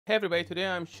Hey everybody, today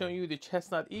I'm showing you the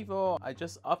Chessnut EVO. I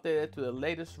just updated to the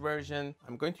latest version.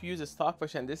 I'm going to use a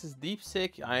Stockfish and this is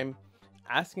DeepSeek. I'm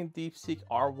asking DeepSeek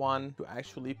R1 to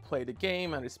actually play the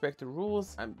game and respect the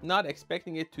rules. I'm not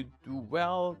expecting it to do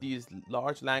well. These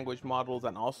large language models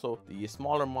and also the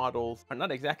smaller models are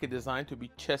not exactly designed to be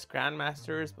chess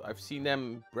grandmasters. I've seen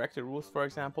them break the rules, for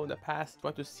example, in the past. I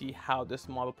want to see how this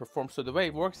model performs. So the way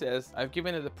it works is I've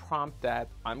given it a prompt that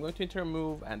I'm going to enter a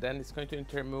move and then it's going to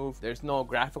enter a move. There's no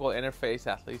graphical interface,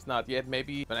 at least not yet.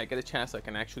 Maybe when I get a chance I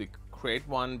can actually create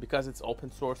one. Because it's open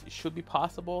source, it should be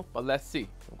possible, but let's see.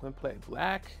 I'm going to play black.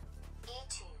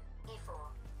 E2,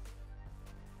 E4.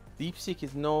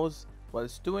 DeepSeek knows what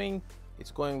it's doing.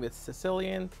 It's going with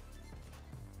Sicilian.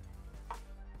 I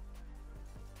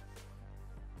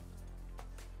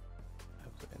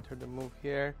have to enter the move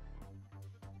here.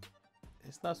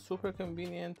 It's not super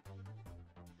convenient.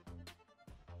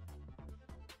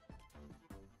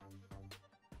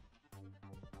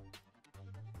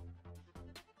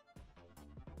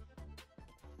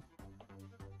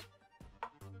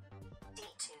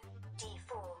 D2,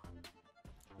 D4.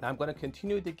 Now I'm going to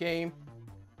continue the game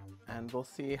and we'll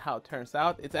see how it turns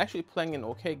out. It's actually playing an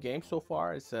okay game so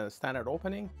far. It's a standard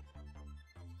opening.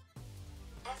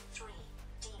 F3,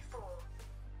 D4.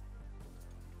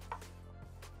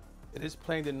 It is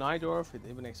playing the Najdorf. It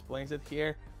even explains it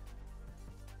here.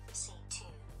 C2,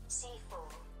 C4.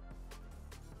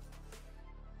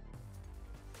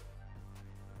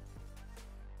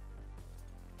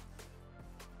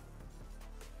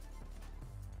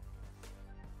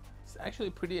 It's actually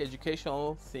pretty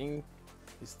educational, seeing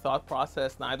his thought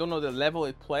process. Now I don't know the level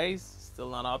it plays, still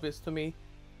not obvious to me.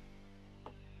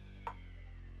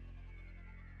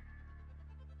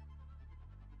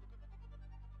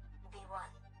 B1,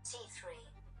 C3.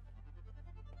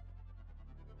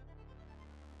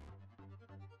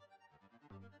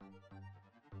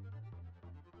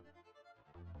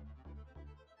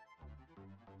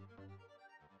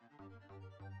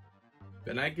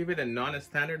 When I give it a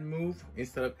non-standard move,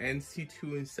 instead of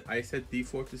Nc2, I said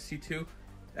D4 to C2. It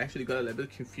actually got a little bit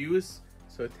confused,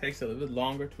 so it takes a little bit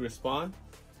longer to respond.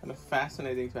 Kind of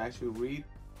fascinating to actually read. You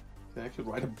can actually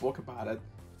write a book about it.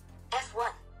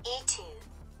 F1, E2.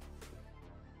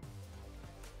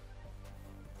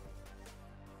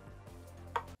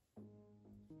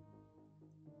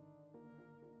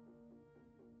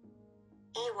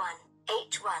 E1,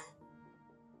 H1.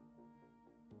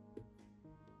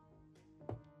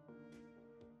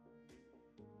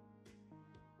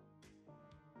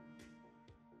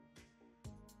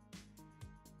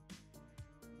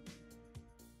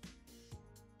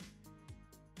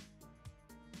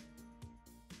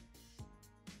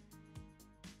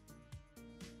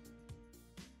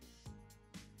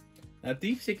 Now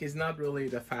DeepSeek is not really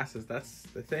the fastest, that's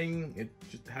the thing. It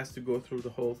just has to go through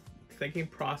the whole thinking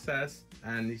process,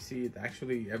 and you see it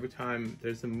actually every time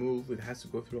there's a move it has to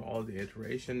go through all the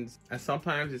iterations, and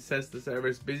sometimes it says the server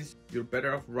is busy. You're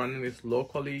better off running this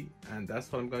locally, and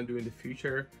that's what I'm going to do in the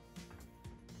future.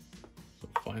 So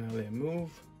finally a move.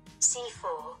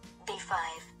 C4, B5.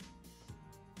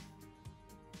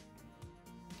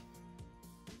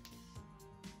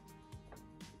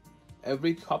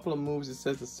 Every couple of moves it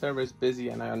says the server is busy,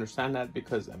 and I understand that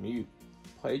because I mean you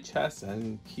play chess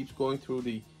and keeps going through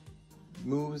the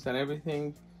moves and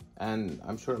everything, and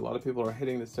I'm sure a lot of people are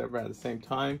hitting the server at the same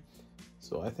time.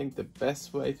 So I think the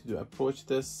best way to approach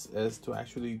this is to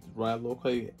actually run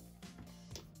locally.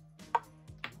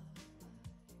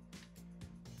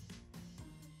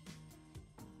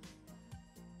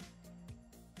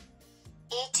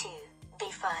 E2,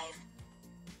 B5.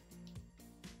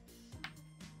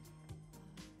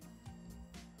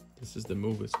 This is the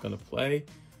move it's gonna play.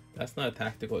 That's not a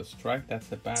tactical strike,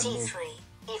 that's a bad move. C3,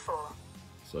 E4.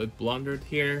 So it blundered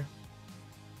here.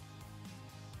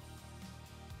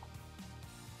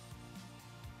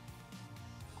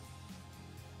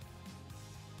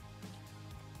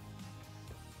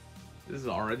 This is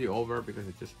already over because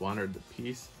it just blundered the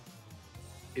piece.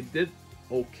 It did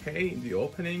okay in the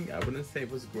opening. I wouldn't say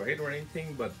it was great or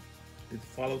anything, but it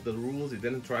followed the rules. It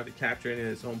didn't try to capture any of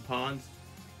its own pawns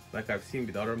like I've seen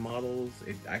with other models.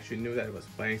 It actually knew that it was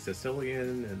playing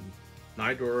Sicilian and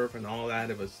Najdorf and all that.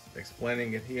 It was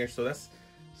explaining it here. So that's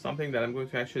something that I'm going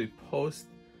to actually post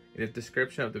in the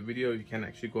description of the video. You can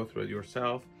actually go through it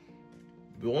yourself.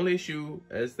 The only issue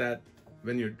is that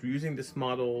when you're using this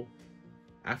model,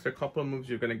 after a couple of moves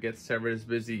you're going to get servers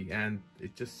busy, and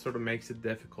it just sort of makes it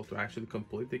difficult to actually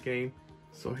complete the game.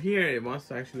 So here it wants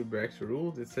to actually break the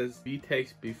rules. It says B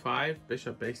takes B5,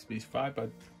 bishop Bxb5, but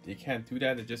you can't do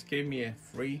that. It just gave me a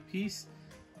free piece,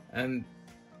 and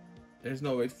there's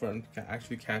no way for him to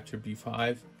actually capture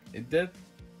b5. It did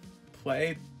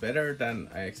play better than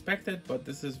I expected, but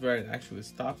this is where it actually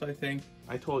stops, I think.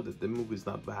 I told it the move is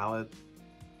not valid.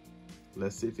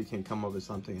 Let's see if he can come up with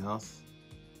something else.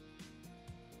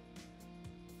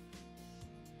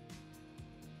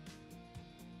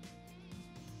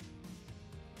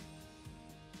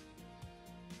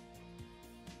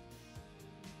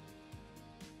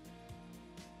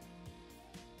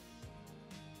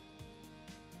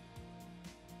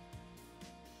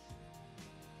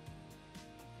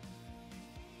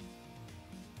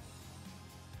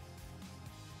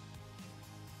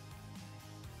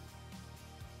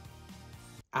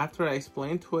 After I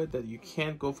explained to it that you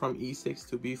can't go from e6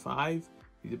 to b5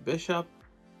 with the bishop,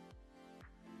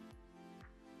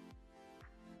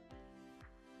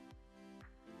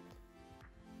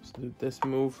 let's do this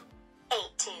move.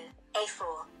 A2,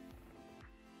 A4.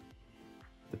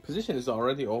 The position is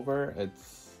already over.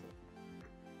 It's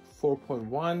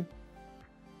 4.1.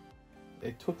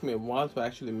 It took me a while to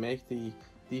actually make the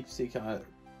DeepSeek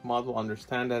model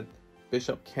understand that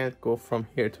bishop can't go from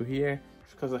here to here,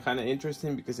 because it's kind of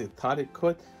interesting because it thought it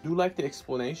could. I do like the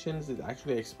explanations. It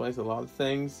actually explains a lot of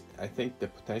things. I think the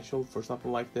potential for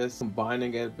something like this,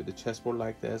 combining it with a chessboard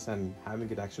like this and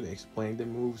having it actually explain the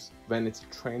moves when it's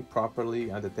trained properly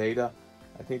on the data,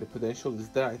 I think the potential is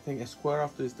there. I think Square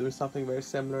is doing something very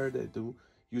similar. They do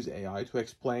use AI to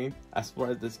explain. As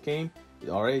far as this game, it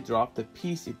already dropped the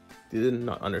piece. It did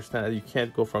not understand that you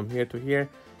can't go from here to here.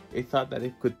 It thought that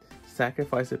it could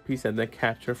sacrifice a piece and then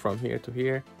capture from here to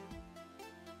here.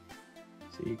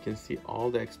 So you can see all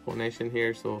the explanation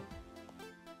here. So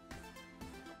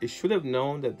it should have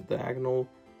known that the diagonal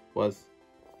was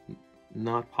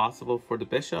not possible for the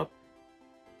bishop.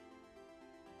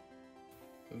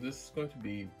 So this is going to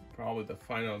be probably the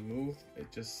final move.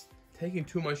 It's just taking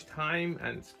too much time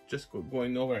and it's just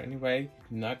going nowhere anyway.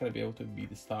 You're not going to be able to beat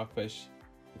the Stockfish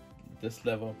with this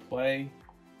level of play.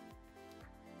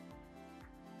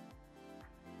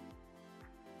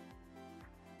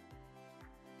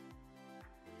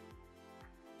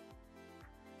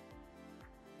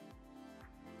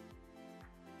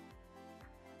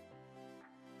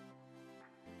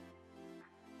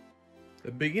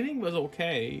 The beginning was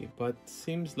okay, but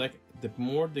seems like the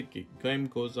more the game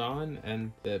goes on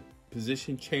and the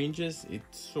position changes, it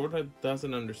sort of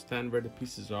doesn't understand where the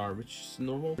pieces are, which is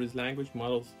normal for his language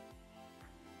models.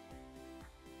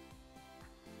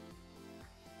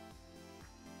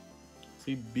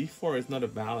 See, b4 is not a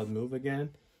valid move again,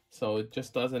 so it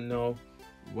just doesn't know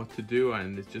what to do,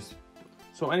 and it's just...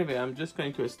 So anyway, I'm just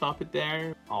going to stop it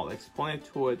there. I'll explain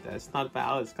to it that it's not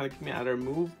valid. It's gonna give me another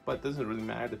move, but it doesn't really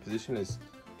matter. The position is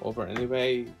over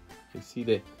anyway. You can see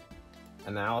the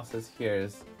analysis here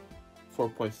is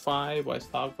 4.5 by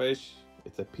Stockfish.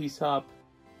 It's a piece up.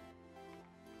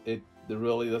 It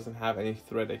really doesn't have any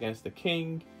threat against the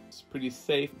king. It's pretty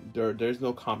safe. There's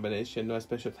no combination, no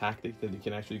special tactic that you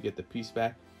can actually get the piece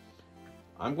back.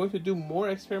 I'm going to do more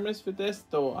experiments with this,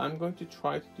 though. I'm going to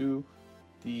try to do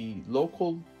the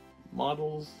local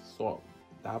models, so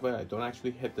that way I don't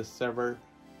actually hit the server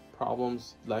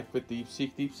problems like with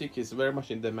DeepSeek. DeepSeek is very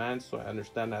much in demand, so I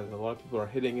understand that a lot of people are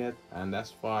hitting it, and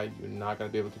that's why you're not going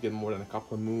to be able to get more than a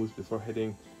couple of moves before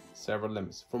hitting server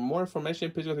limits. For more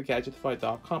information, please go to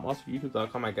Gadgetify.com, also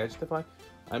youtube.com/Gadgetify.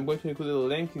 I'm going to include a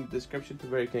link in the description to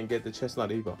where you can get the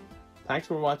Chessnut EVO. Thanks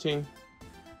for watching.